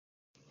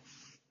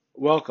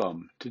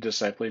Welcome to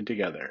Discipling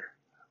Together,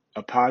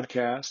 a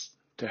podcast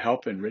to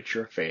help enrich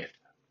your faith.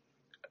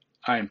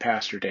 I am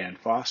Pastor Dan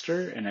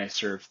Foster, and I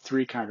serve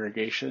 3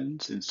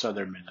 congregations in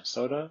southern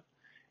Minnesota,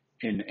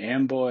 in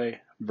Amboy,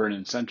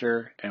 Vernon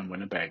Center, and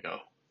Winnebago.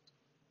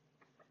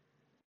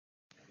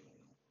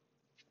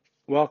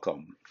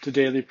 Welcome to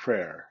Daily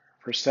Prayer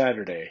for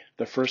Saturday,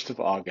 the 1st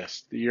of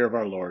August, the year of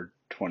our Lord,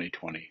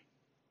 2020.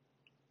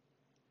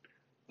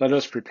 Let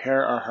us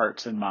prepare our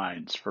hearts and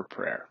minds for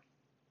prayer.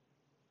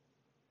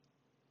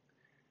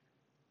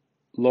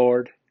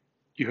 Lord,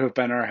 you have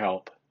been our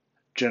help,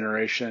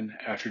 generation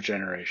after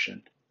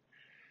generation.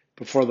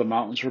 Before the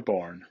mountains were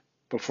born,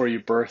 before you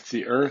birthed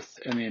the earth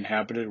and the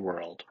inhabited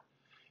world,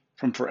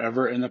 from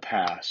forever in the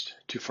past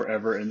to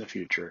forever in the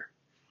future,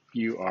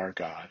 you are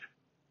God.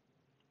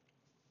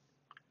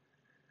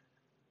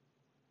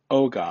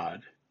 O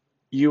God,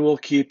 you will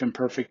keep in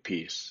perfect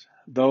peace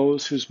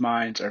those whose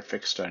minds are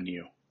fixed on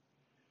you.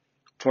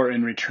 For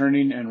in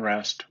returning and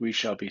rest we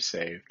shall be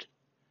saved,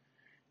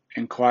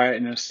 and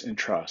quietness and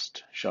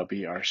trust shall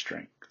be our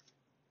strength.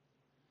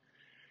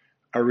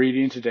 Our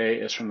reading today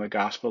is from the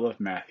Gospel of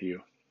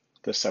Matthew,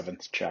 the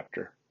 7th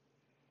chapter.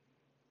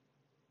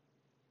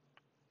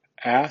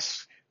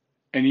 Ask,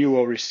 and you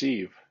will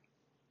receive.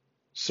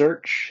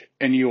 Search,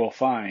 and you will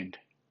find.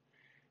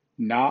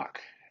 Knock,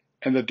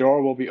 and the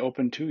door will be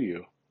opened to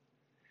you.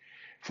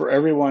 For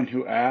everyone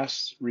who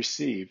asks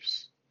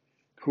receives.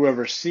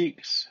 Whoever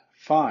seeks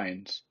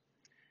finds.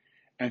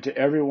 And to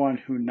everyone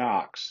who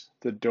knocks,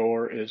 the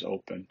door is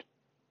opened.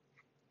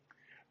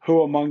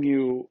 Who among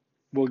you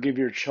will give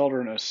your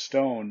children a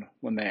stone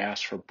when they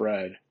ask for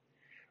bread,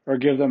 or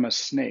give them a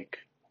snake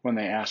when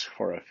they ask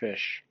for a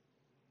fish?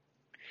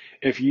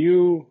 If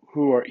you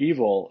who are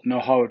evil know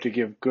how to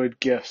give good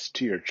gifts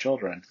to your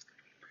children,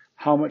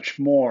 how much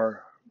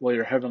more will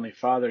your heavenly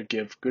Father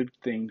give good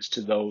things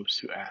to those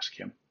who ask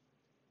him?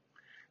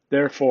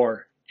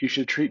 Therefore, you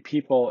should treat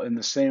people in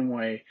the same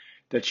way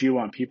that you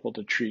want people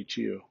to treat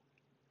you.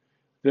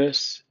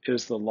 This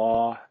is the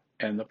law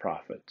and the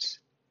prophets.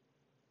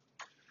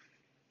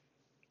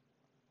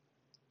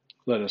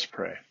 Let us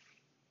pray.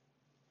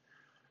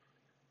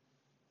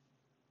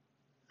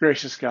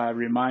 Gracious God,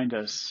 remind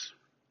us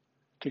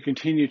to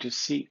continue to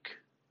seek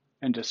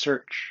and to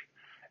search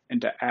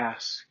and to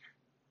ask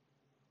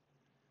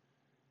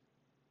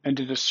and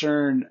to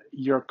discern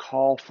your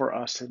call for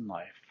us in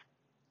life.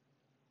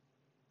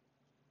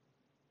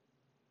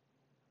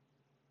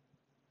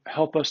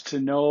 Help us to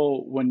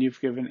know when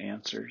you've given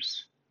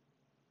answers.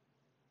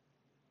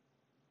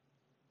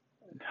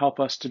 Help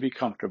us to be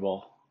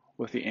comfortable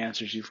with the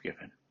answers you've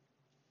given.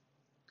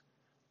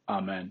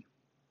 Amen.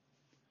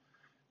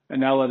 And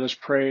now let us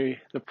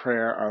pray the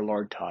prayer our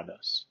Lord taught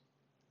us.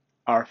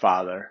 Our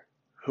Father,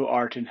 who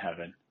art in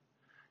heaven,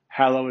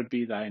 hallowed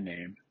be thy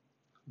name.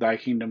 Thy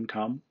kingdom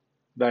come,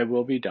 thy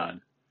will be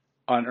done,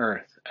 on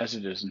earth as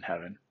it is in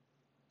heaven.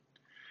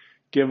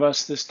 Give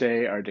us this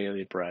day our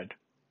daily bread,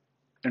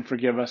 and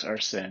forgive us our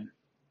sin,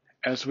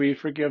 as we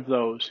forgive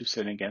those who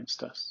sin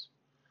against us.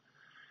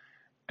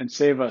 And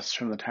save us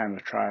from the time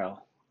of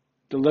trial.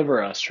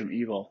 Deliver us from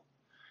evil.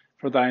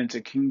 For thine is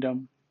the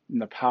kingdom,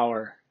 and the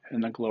power,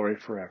 and the glory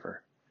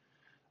forever.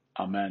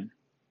 Amen.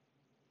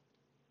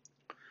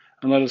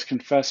 And let us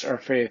confess our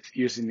faith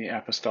using the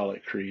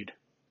Apostolic Creed.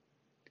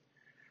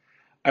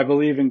 I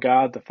believe in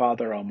God the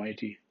Father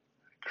Almighty,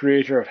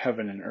 creator of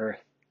heaven and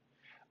earth.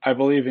 I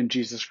believe in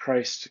Jesus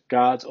Christ,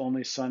 God's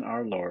only Son,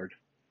 our Lord,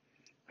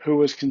 who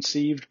was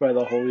conceived by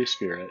the Holy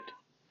Spirit,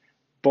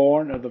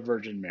 born of the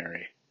Virgin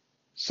Mary,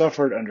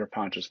 suffered under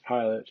Pontius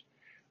Pilate,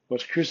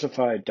 was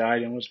crucified,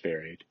 died, and was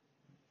buried.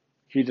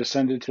 He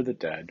descended to the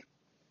dead.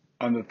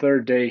 On the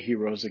 3rd day he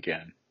rose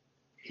again.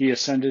 He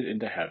ascended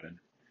into heaven,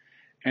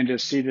 and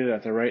is seated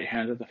at the right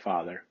hand of the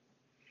Father,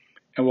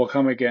 and will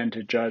come again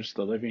to judge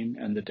the living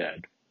and the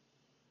dead.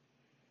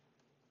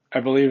 I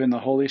believe in the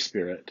Holy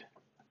Spirit,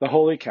 the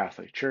Holy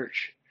Catholic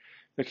Church,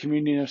 the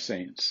communion of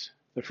saints,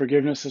 the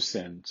forgiveness of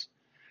sins,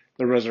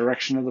 the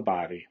resurrection of the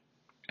body,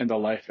 and the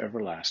life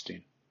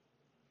everlasting.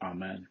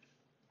 Amen.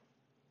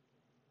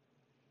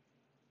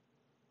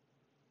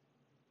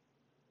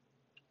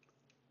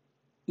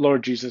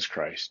 Lord Jesus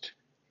Christ,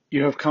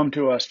 you have come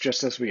to us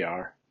just as we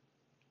are.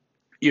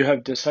 You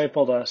have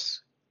discipled us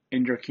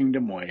in your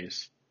kingdom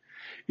ways.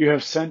 You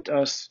have sent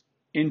us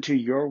into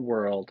your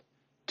world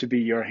to be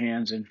your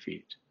hands and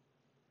feet.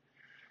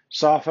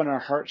 Soften our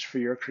hearts for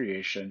your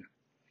creation,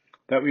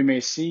 that we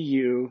may see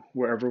you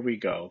wherever we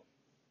go.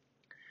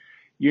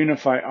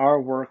 Unify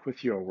our work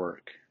with your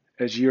work,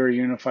 as you are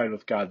unified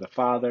with God the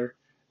Father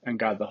and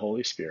God the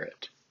Holy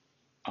Spirit.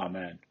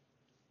 Amen.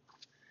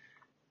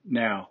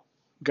 Now,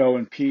 go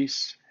in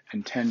peace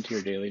and tend to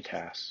your daily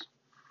tasks.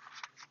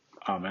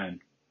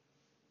 Amen.